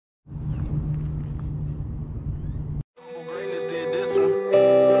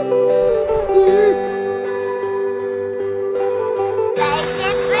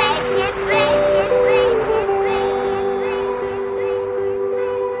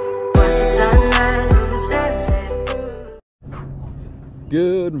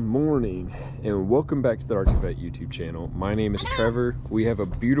Good morning and welcome back to the Arctic Vette YouTube channel. My name is Trevor. We have a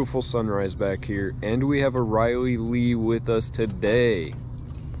beautiful sunrise back here and we have a Riley Lee with us today.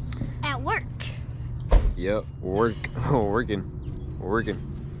 At work. Yep, working.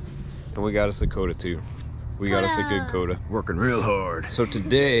 And we got us a coda too. We got us a good coda. Working real hard. So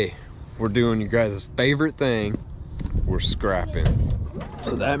today we're doing you guys' favorite thing. We're scrapping.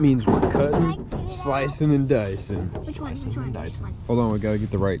 So that means we're cutting, slicing, and dicing. Which one? Hold on, we gotta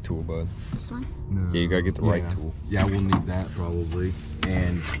get the right tool, bud. This one? Yeah, you gotta get the right tool. Yeah, we'll need that probably.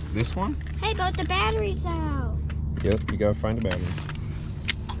 And this one? Hey, but the battery's out. Yep, you gotta find a battery.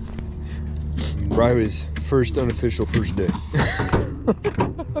 Riley's first unofficial first day.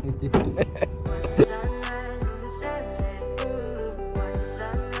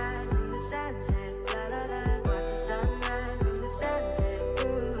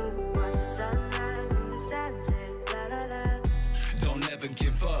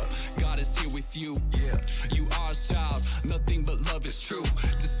 You, yeah, you are a child, nothing but love is true.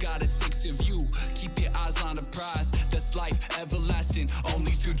 Just got it fixed in view. Keep your eyes on the prize. That's life everlasting,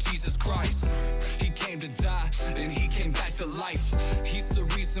 only through Jesus Christ. He came to die and he came back to life. He's the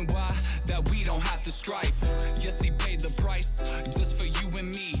reason why that we don't have to strive. Yes, he paid the price just for you and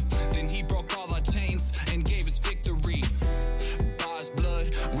me. Then he broke all our chains and gave us victory. By his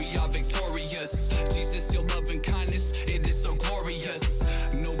blood, we are victorious. Jesus, your love and kindness, it is so glorious.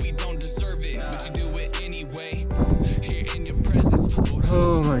 No, we don't deserve it, but you do it anyway. Here in your presence.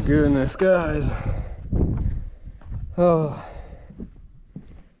 Oh my goodness, guys. Oh,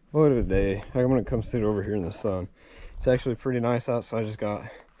 what a day. I'm gonna come sit over here in the sun. It's actually pretty nice out, so I just got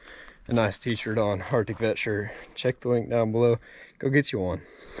a nice t-shirt on, Arctic Vette shirt. Check the link down below. Go get you one.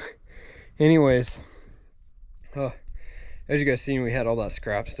 Anyways, as you guys seen, we had all that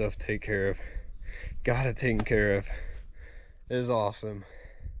scrap stuff to take care of. Got it taken care of. It is awesome.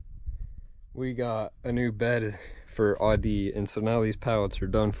 We got a new bed for Audi, and so now these pallets are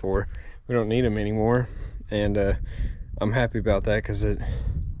done for. We don't need them anymore, and I'm happy about that because it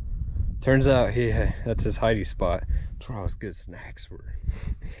turns out that's his hidey spot. That's where all his good snacks were.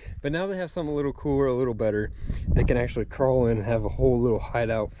 But now they have something a little cooler, a little better. They can actually crawl in and have a whole little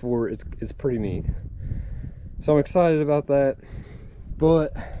hideout for it. It's pretty neat. So I'm excited about that.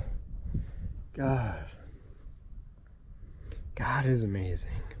 But God is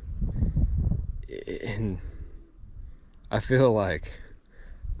amazing. And I feel like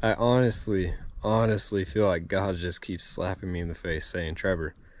I honestly feel like God just keeps slapping me in the face saying,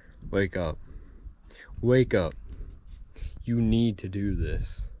 Trevor, wake up, you need to do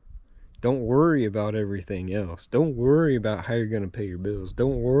this. Don't worry about everything else. Don't worry about how you're going to pay your bills.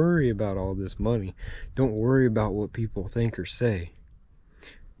 Don't worry about all this money. Don't worry about what people think or say.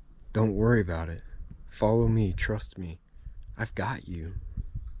 Don't worry about it. Follow me, trust me. I've got you.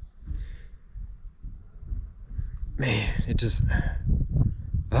 Man, it just,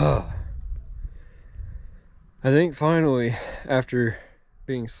 I think finally, after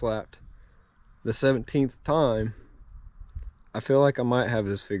being slapped the 17th time, I feel like I might have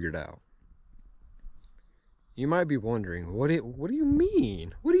this figured out. You might be wondering, what do you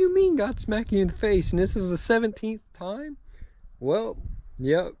mean? What do you mean God smacked you in the face and this is the 17th time? Well,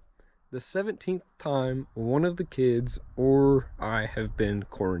 yep, the 17th time one of the kids or I have been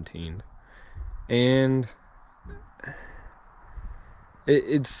quarantined. And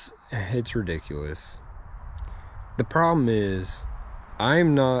it's ridiculous. The problem is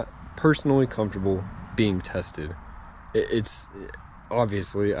I'm not personally comfortable being tested. It's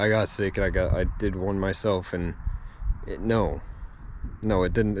obviously I got sick and I did one myself, and no,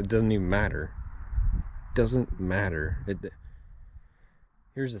 it doesn't even matter. It doesn't matter.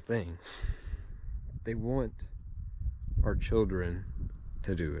 Here's the thing. They want our children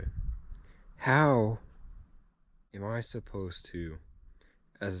to do it. How am I supposed to,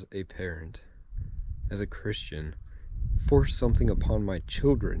 as a parent, as a Christian, force something upon my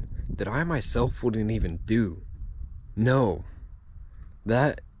children that I myself wouldn't even do? No.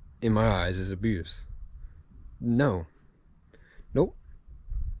 That, in my eyes, is abuse. No. Nope.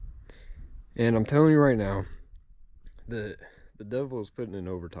 And I'm telling you right now, the devil is putting in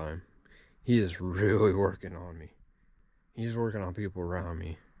overtime. He is really working on me. He's working on people around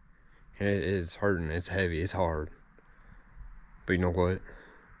me. And it's hurting, it's heavy, it's hard. But you know what?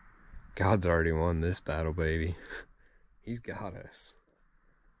 God's already won this battle, baby. He's got us.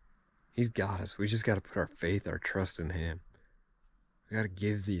 He's got us. We just got to put our faith, our trust in Him. We got to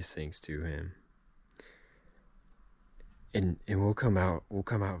give these things to Him. And we'll come out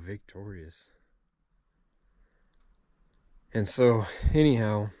victorious. And so,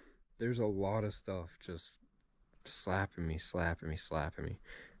 anyhow, there's a lot of stuff just slapping me.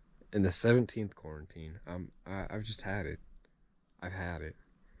 In the 17th quarantine, I've just had it. I've had it.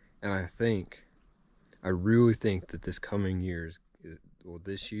 And I really think that this coming year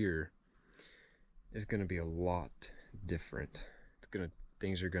this year is going to be a lot different. We're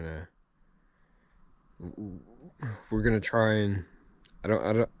going to try and,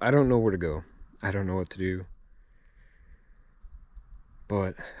 I don't know where to go. I don't know what to do.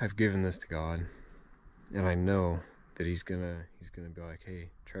 But I've given this to God, and I know that he's gonna be like, hey,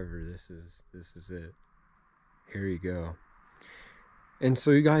 Trevor, this is it. Here you go. And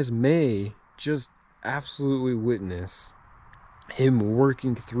so you guys may just absolutely witness him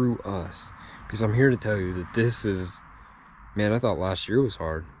working through us. Because I'm here to tell you that this is, man, I thought last year was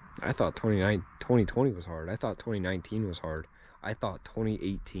hard. I thought 2020 was hard. I thought 2019 was hard. I thought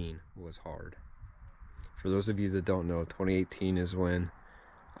 2018 was hard. For those of you that don't know, 2018 is when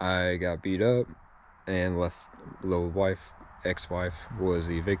I got beat up and left. The ex-wife was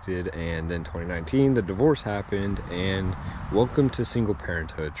evicted, and then 2019 the divorce happened, and welcome to single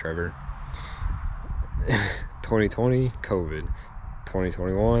parenthood, Trevor. 2020 COVID.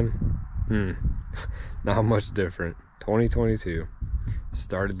 2021 not much different. 2022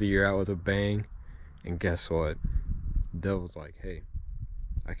 started the year out with a bang, and guess what? The devil's like, hey,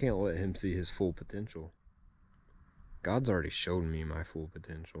 I can't let him see his full potential. God's already shown me my full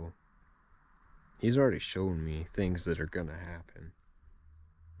potential. He's already shown me things that are gonna happen.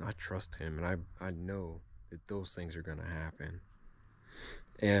 I trust him, and I know that those things are gonna happen.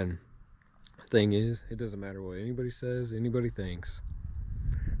 And the thing is, it doesn't matter what anybody says, anybody thinks,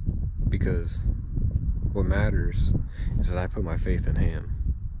 because what matters is that I put my faith in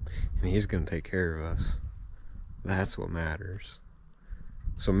him, and he's gonna take care of us. That's what matters.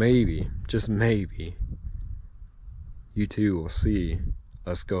 So maybe, just maybe, you too will see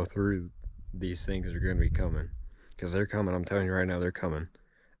us go through these things that are going to be coming, because they're coming. I'm telling you right now, they're coming.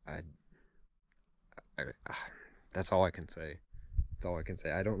 That's all I can say. That's all I can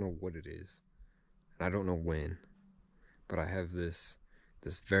say. I don't know what it is, and I don't know when, but I have this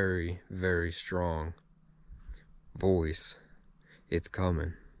very, very strong voice. It's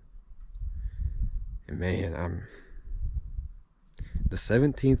coming. And man, the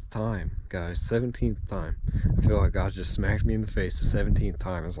 17th time, guys, 17th time. I feel like God just smacked me in the face the 17th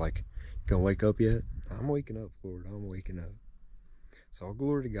time. It's like, you gonna wake up yet? I'm waking up, Lord. I'm waking up. So all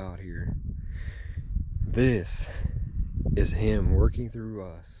glory to God here. This is him working through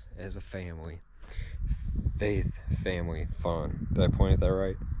us as a family. Faith, family, fun. Did I point at that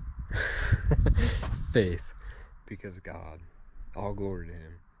right? Faith, because God. All glory to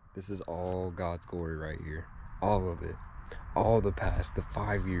him. This is all God's glory right here. All of it. All the past, the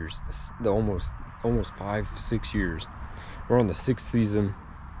 5 years, the almost 5-6 years. We're on the 6th season.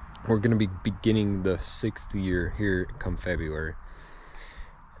 We're going to be beginning the 6th year here come February.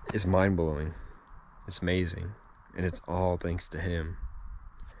 It's mind-blowing. It's amazing. And it's all thanks to him.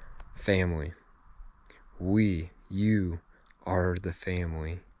 Family. You are the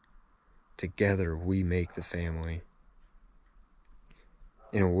family. Together we make the family.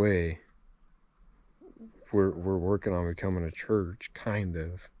 In a way, we're working on becoming a church, kind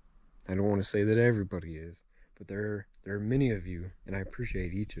of. I don't want to say that everybody is, but there are many of you, and I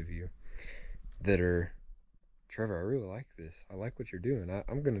appreciate each of you, that are, Trevor, I really like this. I like what you're doing.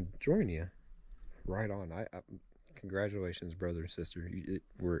 I'm going to join you. Right on. Congratulations, brother and sister.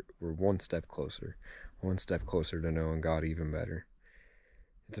 We're one step closer to knowing God even better.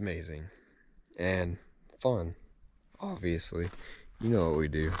 It's amazing. And fun, obviously. You know what we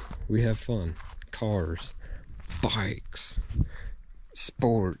do. We have fun. Cars, bikes,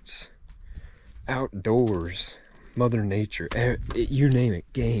 sports, outdoors, Mother Nature, you name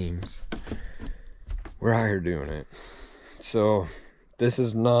it, games. We're out here doing it. So this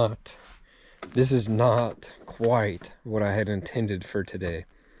is not quite what I had intended for today.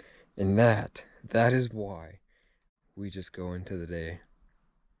 And that is why we just go into the day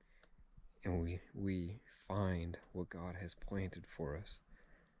and we find what God has planted for us.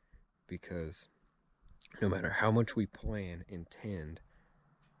 Because no matter how much we plan, intend,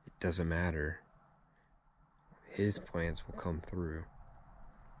 it doesn't matter. His plans will come through.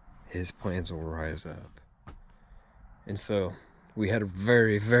 His plans will rise up. And so we had a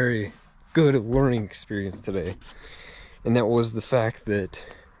very, very good learning experience today. And that was the fact that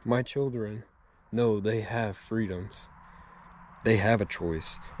my children know they have freedoms. They have a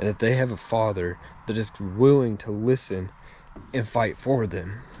choice. And that they have a father that is willing to listen and fight for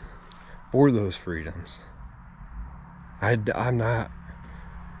them. For those freedoms. I'm not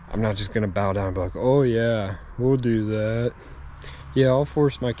just gonna bow down and be like, oh yeah, we'll do that. Yeah, I'll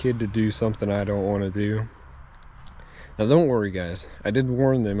force my kid to do something I don't want to do. Now don't worry guys, I did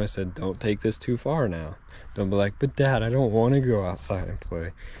warn them. I said don't take this too far now. Don't be like, but Dad, I don't want to go outside and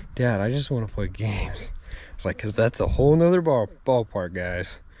play. Dad, I just want to play games. It's like, because that's a whole nother ballpark,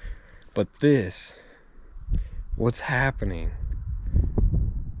 guys. But this, what's happening?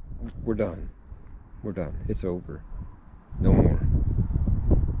 We're done. We're done. It's over. No more.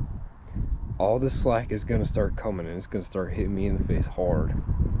 All this slack is going to start coming, and it's going to start hitting me in the face hard.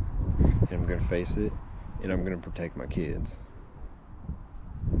 And I'm going to face it, and I'm going to protect my kids.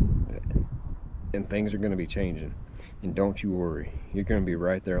 And things are going to be changing. And don't you worry. You're going to be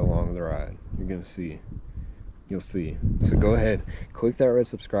right there along the ride. You're going to see. You'll see. So go ahead, click that red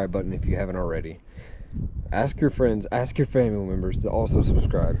subscribe button if you haven't already. Ask your friends, ask your family members to also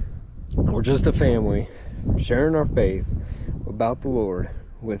subscribe. We're just a family sharing our faith about the Lord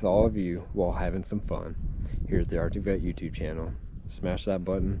with all of you while having some fun. Here's the R2 Vette YouTube channel. Smash that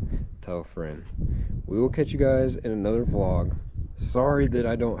button, tell a friend. We will catch you guys in another vlog. Sorry that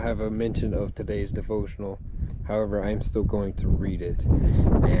I don't have a mention of today's devotional. However, I am still going to read it.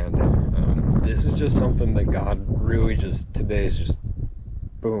 And this is just something that God really just, today is just,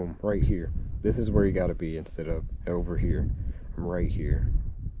 boom, right here. This is where you got to be instead of over here. I'm right here.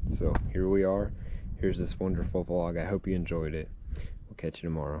 So here we are. Here's this wonderful vlog. I hope you enjoyed it. We'll catch you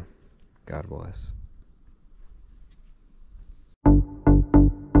tomorrow. God bless.